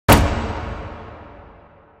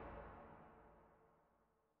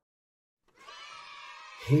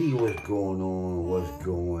Hey, what's going on? What's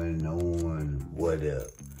going on? What up?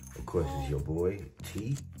 Of course, it's your boy,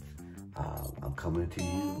 T. I'm coming to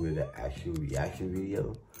you with an actual reaction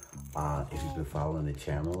video. If you've been following the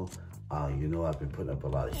channel, you know I've been putting up a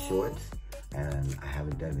lot of shorts, and I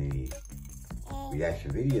haven't done any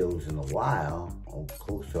reaction videos in a while,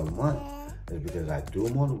 close to a month. It's because I do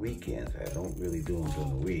them on the weekends. I don't really do them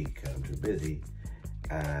during the week because I'm too busy.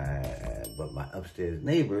 But my upstairs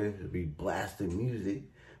neighbors be blasting music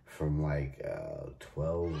from like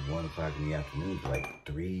 12, 1 o'clock in the afternoon to like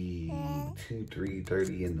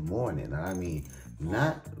 3:30 in the morning. I mean,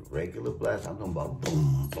 not regular blast. I'm talking about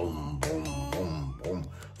boom, boom, boom, boom, boom.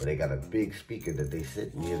 But they got a big speaker that they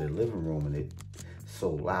sit near the living room, and it's so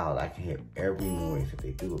loud I can hear every noise that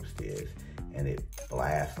they do upstairs. And it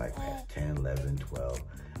blasts like past 10, 11, 12.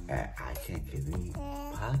 And I can't get any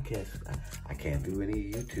podcasts. I can't do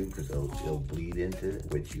any YouTube because it'll bleed into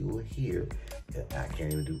what you will hear. I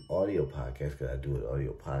can't even do audio podcasts because I do an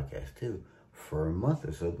audio podcast too for a month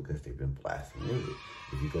or so because they've been blasting music.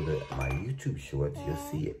 If you go to my YouTube shorts, you'll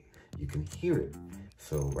see it. You can hear it.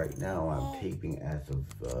 So right now I'm taping as of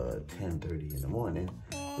 10:30 in the morning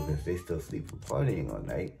because they still sleep from partying all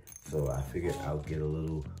night. So I figured I'll get a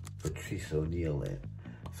little Patrice Neal in.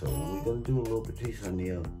 So we're gonna do a little Patrice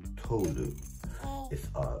Neal TOLU. It's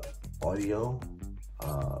audio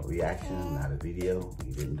reaction, not a video.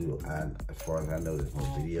 He didn't do it. As far as I know, there's no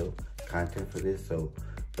video content for this. So,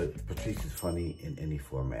 but Patrice is funny in any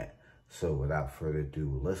format. So without further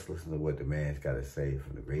ado, let's listen to what the man's got to say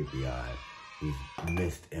from the great beyond. He's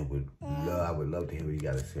missed and I would love to hear what he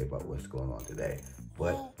got to say about what's going on today.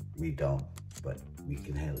 But we don't. But we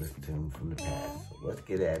can listen to him from the past. So let's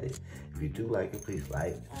get at it. If you do like it, please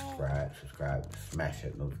like, subscribe, smash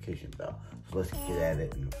that notification bell. So let's get at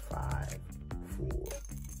it in 5, 4,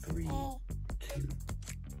 3, 2,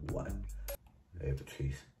 1. Hey,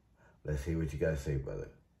 Patrice, let's hear what you got to say, brother.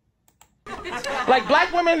 Like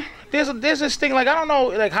black women, there's this thing, like I don't know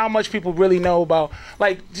like how much people really know about,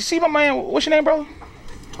 like, do you see my man, what's your name, bro?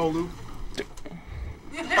 TOLU.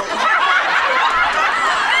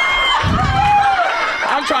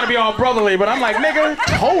 I'm trying to be all brotherly, but I'm like, nigga,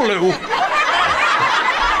 TOLU.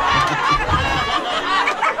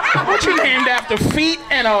 What you named after feet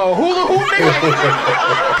and a hula hoop,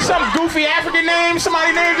 nigga? Some goofy African name,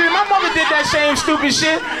 somebody named it. My mother did that same stupid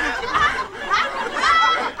shit.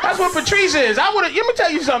 That's what Patrice is. Let me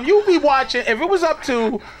tell you something. You'd be watching, if it was up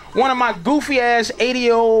to one of my goofy ass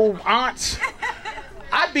 80-year-old aunts,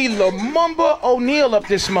 I'd be Lamumba O'Neal up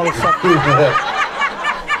this motherfucker.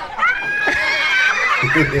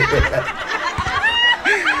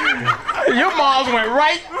 Your moms went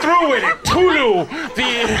right through with it. TOLU,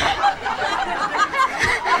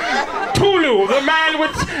 the man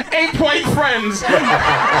with 8 white friends.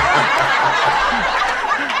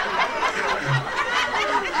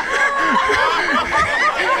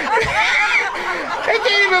 They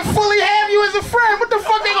can't even fully have you as a friend. What the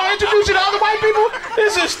fuck, they gonna introduce you to other white people?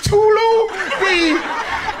 This is TOLU,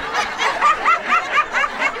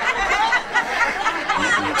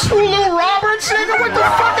 TOLU Roberts, nigga? What the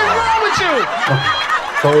fuck is wrong with you?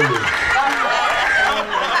 TOLU.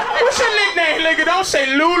 What's your nickname, nigga? Don't say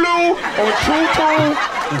Lulu or Tutu.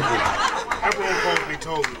 Everyone calls me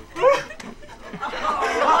TOLU.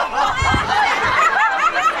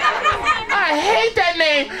 I hate that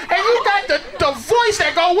name, and you got the voice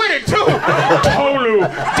that go with it too. TOLU,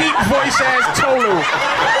 deep voice ass TOLU.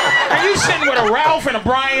 And you sitting with a Ralph and a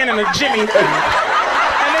Brian and a Jimmy,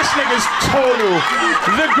 and this nigga's TOLU,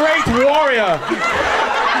 the great warrior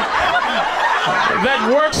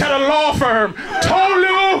that works at a law firm.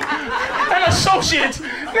 TOLU and Associates,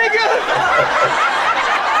 nigga.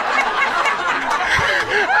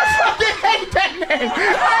 I fucking hate that name.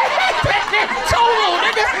 I hate that name, TOLU,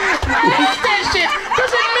 nigga. I hate that shit,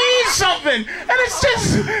 because it means something. And it's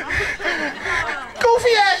just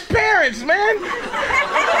goofy ass parents, man.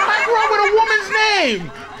 I grew up with a woman's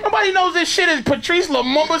name. Nobody knows this shit is Patrice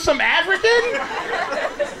Lamumba, some African.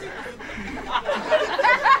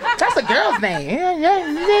 That's a girl's name.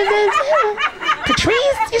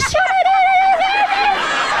 Patrice, you sure?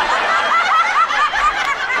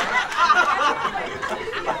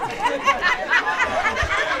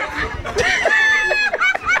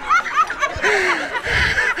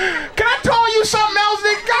 Something else,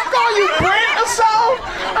 nigga. Can I call you Brent or something?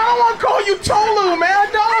 I don't want to call you TOLU, man. I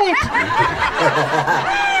don't.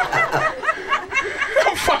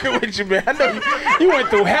 I'm fucking with you, man. I know you went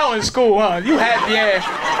through hell in school, huh? You had, yeah.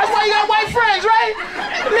 That's why you got white friends, right?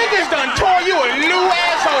 Niggas done tore you a new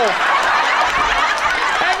asshole.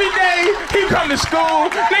 Every day he come to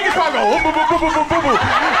school, niggas probably go, boo, boo, boo, boo, boo, boo, boo.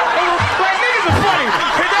 Like, niggas niggas are funny.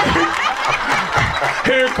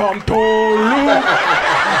 Here come Tolu.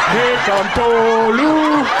 Here come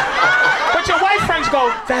Tolu. But your white friends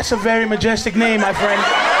go, that's a very majestic name, my friend.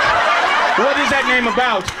 What is that name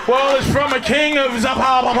about? Well, it's from a king of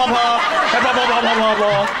Zappa.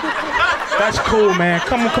 That's cool, man.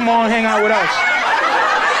 Come on, hang out with us.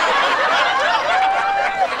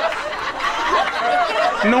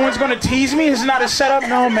 No one's gonna tease me? This is not a setup?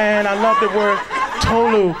 No, man, I love the word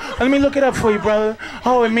Tolu. Let me look it up for you, brother.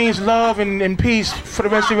 Oh, it means love and peace for the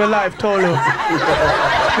rest of your life, Tolu.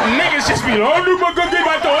 Niggas just be like, oh, my God,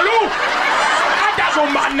 my Tolu. I got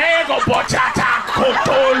on my nego, bachata,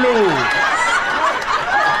 Tolu.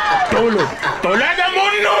 Tolu.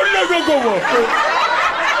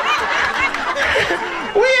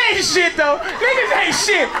 We ain't shit, though. Niggas ain't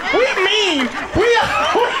shit. We mean. We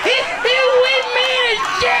mean as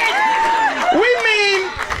shit. We mean.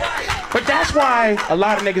 But that's why a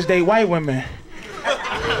lot of niggas date white women.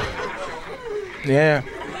 Yeah.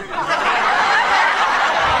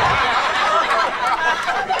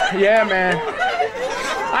 Yeah, man.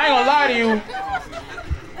 I ain't gonna lie to you.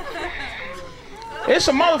 It's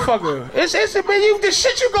a motherfucker. It's the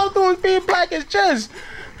shit you go through with being black is just.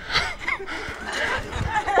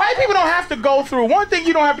 White people don't have to go through. One thing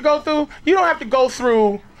you don't have to go through, you don't have to go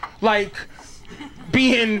through, like,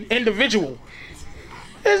 being individual.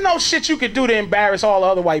 There's no shit you could do to embarrass all the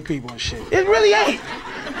other white people and shit. It really ain't.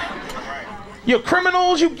 You're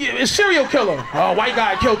criminals, a serial killer. Oh, white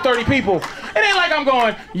guy killed 30 people. It ain't like I'm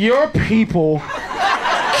going, your people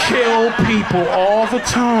kill people all the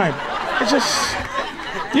time. It's just,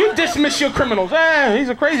 you dismiss your criminals. He's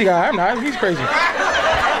a crazy guy. I'm not, he's crazy.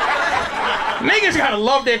 Niggas gotta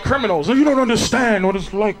love their criminals. You don't understand what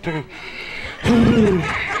it's like to...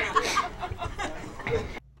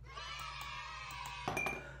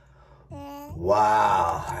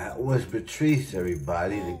 Wow, that was Patrice,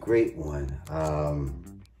 everybody, the great one.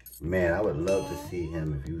 Man, I would love to see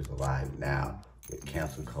him if he was alive now with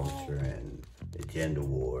cancel culture and the gender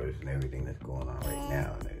wars and everything that's going on right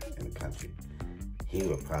now in the country. He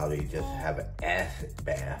would probably just have an acid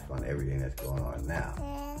bath on everything that's going on now.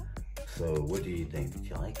 So what do you think? Did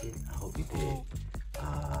you like it? I hope you did.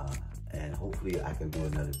 And hopefully I can do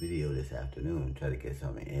another video this afternoon, try to get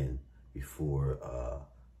something in before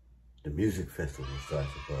the music festival starts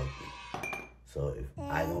above me. So if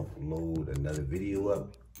I don't load another video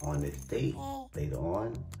up on this date later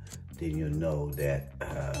on, then you'll know that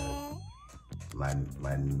my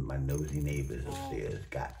nosy neighbors upstairs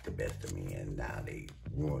got the best of me, and now they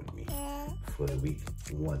ruined me for the week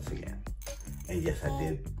once again. And yes, I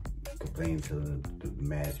did complain to the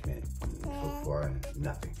management, and so far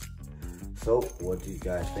nothing. So what do you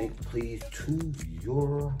guys think? Please, to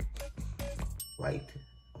your right,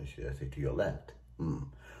 or should I say to your left,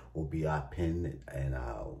 will be our pin and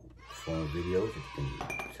our phone videos that you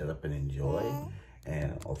can set up and enjoy.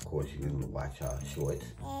 And of course, you can watch our shorts.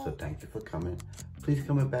 So thank you for coming. Please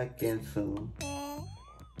come back again soon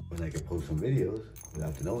when I can post some videos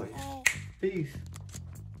without the noise. Peace.